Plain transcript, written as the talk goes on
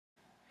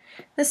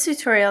This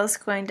tutorial is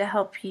going to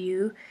help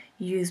you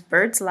use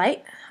Birds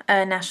Lite,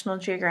 a National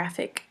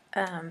Geographic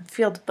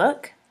field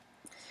book.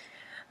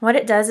 What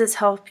it does is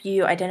help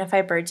you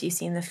identify birds you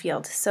see in the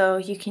field. So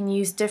you can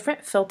use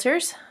different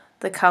filters,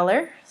 the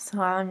color,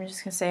 so I'm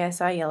just going to say I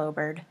saw a yellow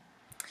bird,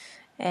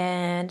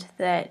 and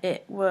that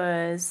it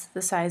was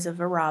the size of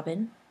a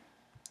robin,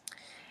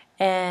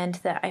 and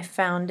that I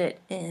found it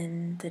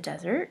in the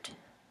desert,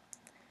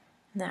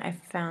 and that I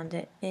found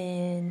it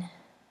in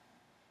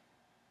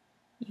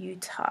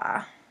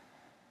Utah.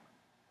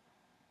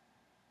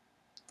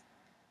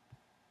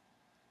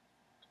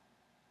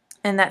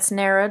 And that's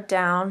narrowed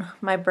down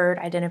my bird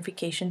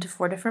identification to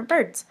 4 different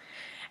birds.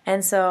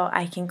 And so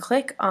I can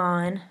click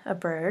on a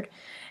bird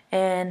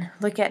and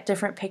look at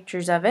different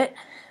pictures of it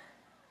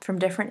from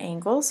different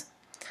angles.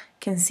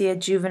 Can see a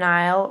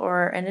juvenile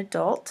or an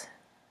adult.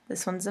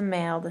 This one's a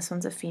male, this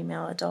one's a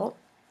female adult.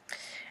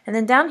 And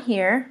then down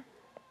here,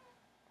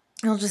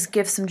 it'll just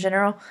give some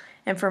general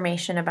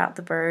information about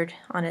the bird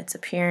on its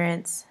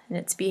appearance and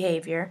its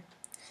behavior.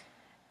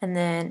 And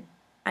then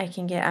I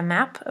can get a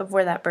map of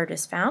where that bird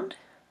is found.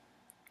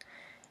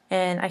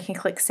 And I can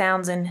click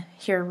sounds and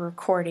hear a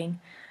recording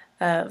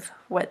of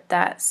what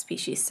that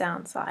species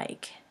sounds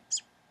like.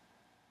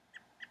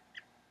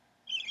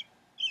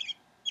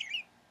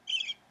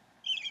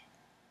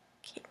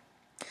 Okay.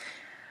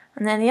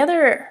 And then the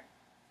other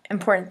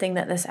important thing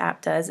that this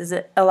app does is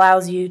it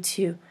allows you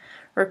to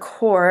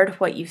record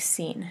what you've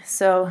seen.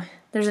 So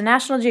there's a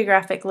National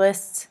Geographic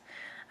list.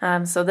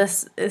 So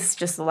this is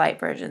just the light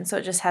version, so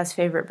it just has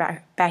favorite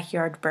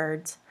backyard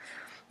birds.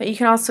 But you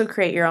can also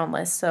create your own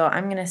list. So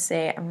I'm going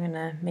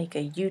to make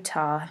a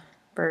Utah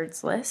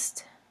birds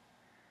list.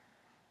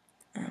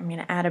 I'm going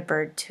to add a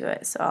bird to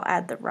it, so I'll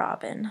add the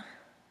robin.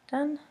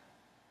 Done.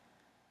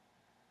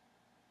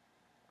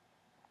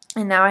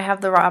 And now I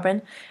have the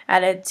robin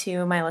added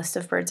to my list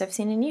of birds I've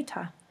seen in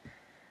Utah.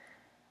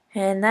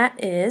 And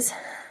that is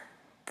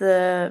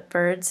the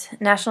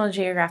National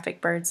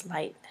Geographic Birds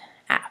Lite.